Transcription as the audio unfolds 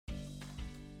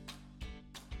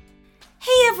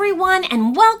everyone,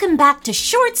 and welcome back to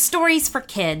Short Stories for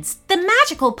Kids, the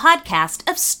magical podcast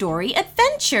of story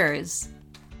adventures.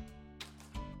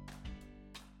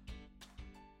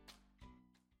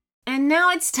 And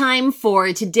now it's time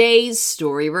for today's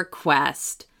story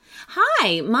request.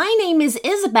 Hi, my name is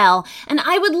Isabelle, and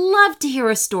I would love to hear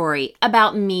a story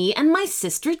about me and my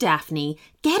sister Daphne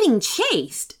getting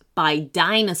chased by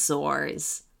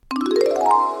dinosaurs.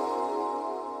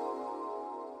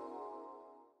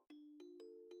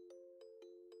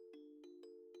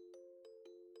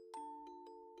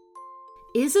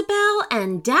 Isabelle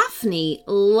and Daphne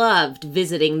loved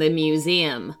visiting the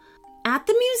museum. At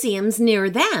the museums near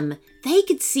them, they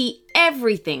could see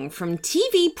everything from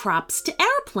TV props to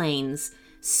airplanes,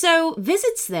 so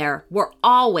visits there were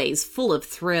always full of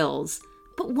thrills.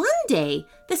 But one day,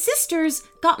 the sisters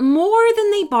got more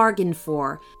than they bargained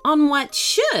for on what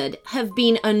should have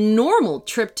been a normal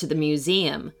trip to the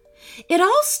museum. It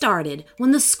all started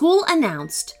when the school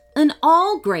announced an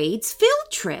all-grades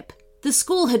field trip. The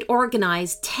school had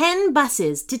organized 10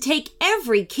 buses to take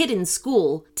every kid in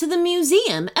school to the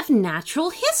Museum of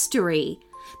Natural History.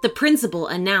 The principal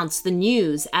announced the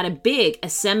news at a big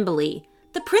assembly.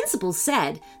 The principal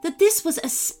said that this was a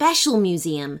special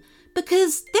museum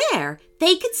because there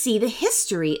they could see the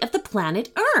history of the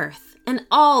planet Earth and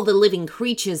all the living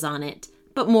creatures on it.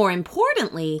 But more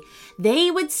importantly, they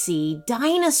would see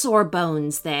dinosaur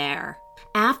bones there.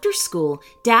 After school,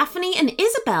 Daphne and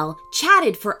Isabelle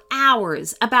chatted for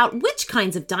hours about which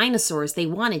kinds of dinosaurs they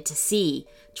wanted to see.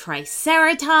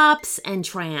 Triceratops and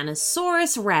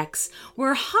Tyrannosaurus Rex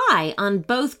were high on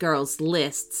both girls'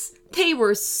 lists. They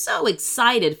were so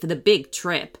excited for the big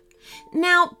trip.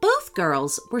 Now, both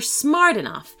girls were smart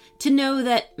enough to know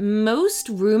that most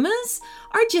rumors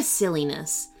are just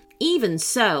silliness. Even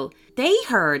so, they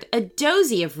heard a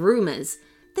dozy of rumors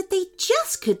that they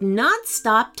just could not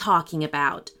stop talking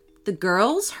about. The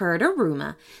girls heard a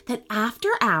rumor that after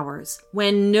hours,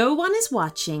 when no one is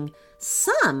watching,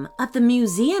 some of the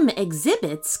museum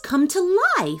exhibits come to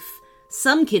life.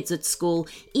 Some kids at school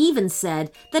even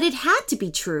said that it had to be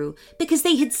true because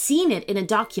they had seen it in a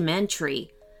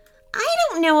documentary. "I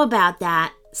don't know about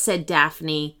that," said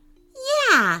Daphne.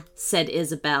 "Yeah," said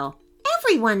Isabelle.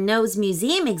 "Everyone knows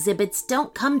museum exhibits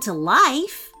don't come to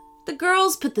life." The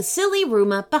girls put the silly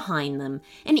rumor behind them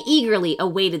and eagerly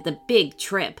awaited the big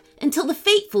trip until the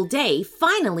fateful day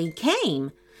finally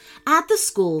came. At the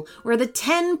school were the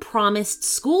 10 promised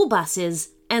school buses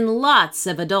and lots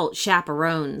of adult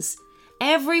chaperones.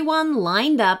 Everyone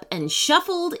lined up and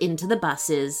shuffled into the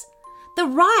buses. The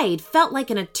ride felt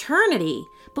like an eternity,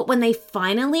 but when they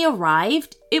finally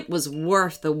arrived, it was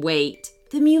worth the wait.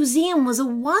 The museum was a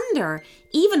wonder,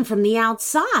 even from the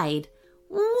outside.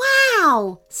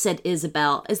 "Wow," said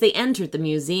Isabelle as they entered the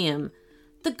museum.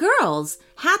 The girls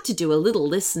had to do a little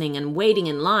listening and waiting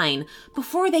in line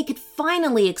before they could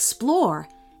finally explore.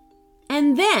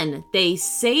 And then they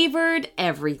savored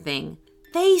everything.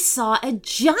 They saw a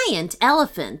giant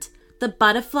elephant, the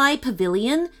butterfly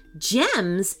pavilion,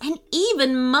 gems, and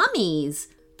even mummies.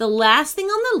 The last thing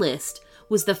on the list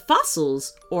was the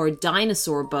fossils or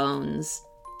dinosaur bones.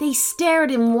 They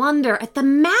stared in wonder at the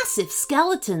massive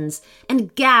skeletons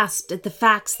and gasped at the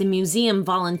facts the museum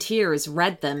volunteers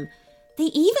read them. They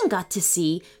even got to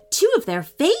see 2 of their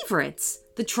favorites,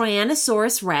 the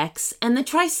Tyrannosaurus Rex and the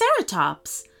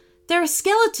Triceratops. Their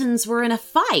skeletons were in a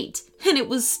fight, and it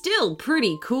was still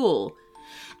pretty cool.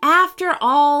 After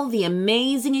all the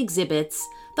amazing exhibits,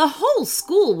 the whole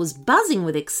school was buzzing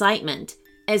with excitement.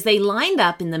 As they lined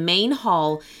up in the main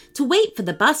hall to wait for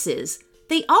the buses,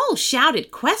 they all shouted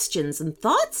questions and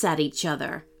thoughts at each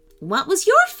other. "What was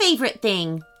your favorite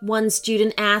thing?" one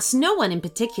student asked no one in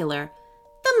particular.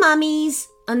 "The mummies,"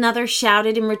 another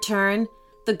shouted in return.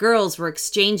 The girls were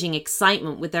exchanging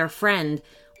excitement with their friend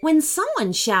when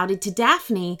someone shouted to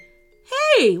Daphne,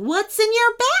 "Hey, what's in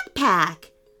your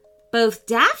backpack?" Both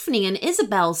Daphne and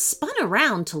Isabelle spun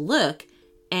around to look,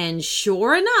 and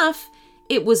sure enough,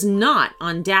 it was not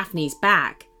on Daphne's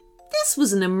back. This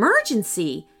was an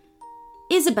emergency.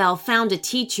 Isabelle found a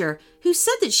teacher who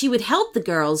said that she would help the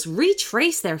girls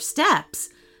retrace their steps,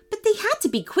 but they had to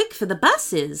be quick for the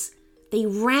buses. They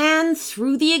ran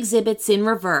through the exhibits in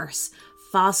reverse,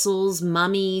 fossils,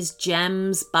 mummies,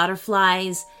 gems,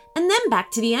 butterflies, and then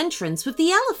back to the entrance with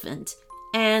the elephant.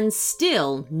 And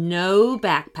still no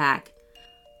backpack.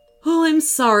 "Oh, I'm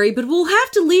sorry, but we'll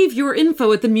have to leave your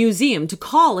info at the museum to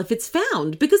call if it's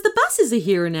found because the buses are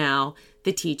here now,"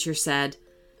 the teacher said.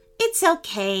 "It's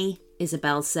okay,"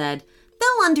 Isabelle said.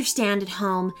 "They'll understand at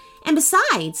home. And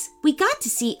besides, we got to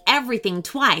see everything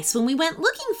twice when we went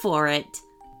looking for it."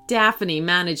 Daphne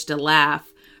managed to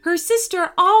laugh. Her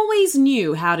sister always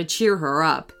knew how to cheer her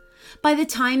up. By the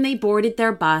time they boarded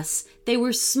their bus, they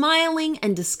were smiling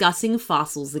and discussing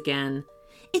fossils again.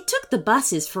 It took the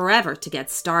buses forever to get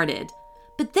started,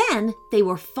 but then they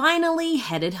were finally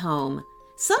headed home.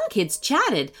 Some kids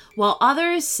chatted while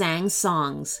others sang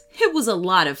songs. It was a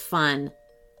lot of fun.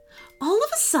 All of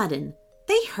a sudden,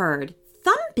 they heard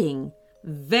thumping,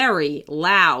 very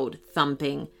loud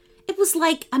thumping. It was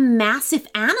like a massive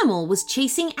animal was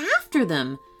chasing after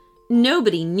them.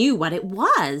 Nobody knew what it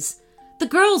was. The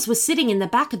girls were sitting in the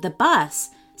back of the bus,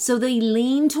 so they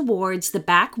leaned towards the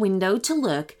back window to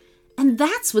look, and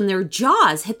that's when their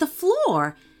jaws hit the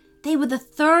floor. They were the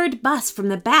third bus from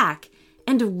the back,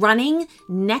 and running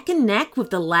neck and neck with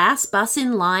the last bus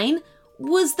in line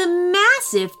was the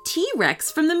massive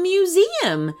T-Rex from the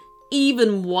museum.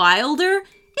 Even wilder,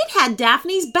 it had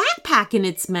Daphne's backpack in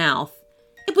its mouth.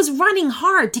 It was running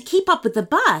hard to keep up with the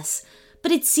bus,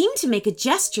 but it seemed to make a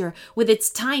gesture with its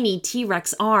tiny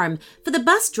T-Rex arm for the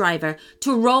bus driver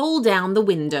to roll down the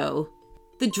window.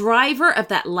 The driver of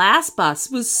that last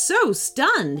bus was so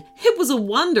stunned. It was a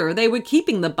wonder they were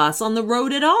keeping the bus on the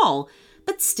road at all.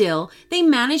 But still, they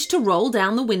managed to roll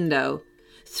down the window.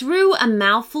 Through a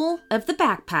mouthful of the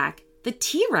backpack, the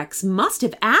T-Rex must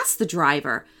have asked the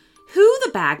driver who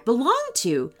the bag belonged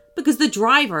to, because the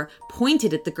driver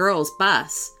pointed at the girls'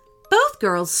 bus. Both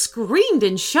girls screamed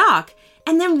in shock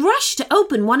and then rushed to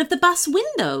open one of the bus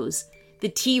windows. The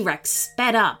T-Rex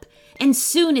sped up, and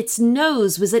soon its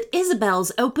nose was at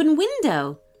Isabelle's open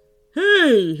window.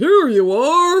 "Hey, here you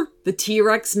are!" the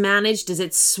T-Rex managed as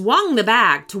it swung the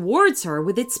bag towards her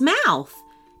with its mouth.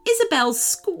 Isabelle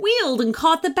squealed and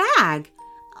caught the bag.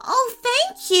 "Oh,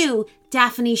 thank you!"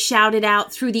 Daphne shouted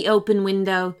out through the open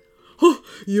window. "Oh,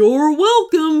 you're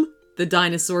welcome," the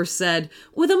dinosaur said,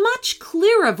 with a much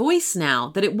clearer voice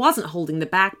now that it wasn't holding the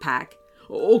backpack.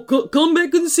 "Oh, come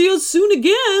back and see us soon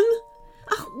again."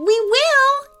 "We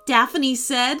will," Daphne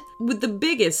said, with the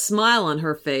biggest smile on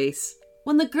her face.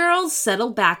 When the girls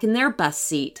settled back in their bus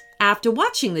seat, after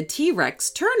watching the T-Rex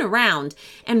turn around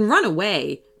and run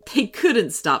away, they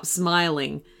couldn't stop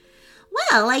smiling.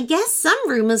 "Well, I guess some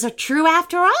rumors are true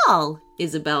after all,"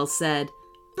 Isabelle said.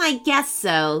 "I guess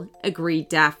so," agreed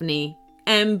Daphne.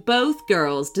 And both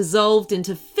girls dissolved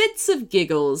into fits of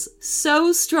giggles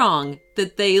so strong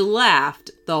that they laughed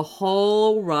the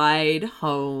whole ride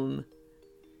home.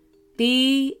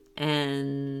 The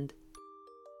end.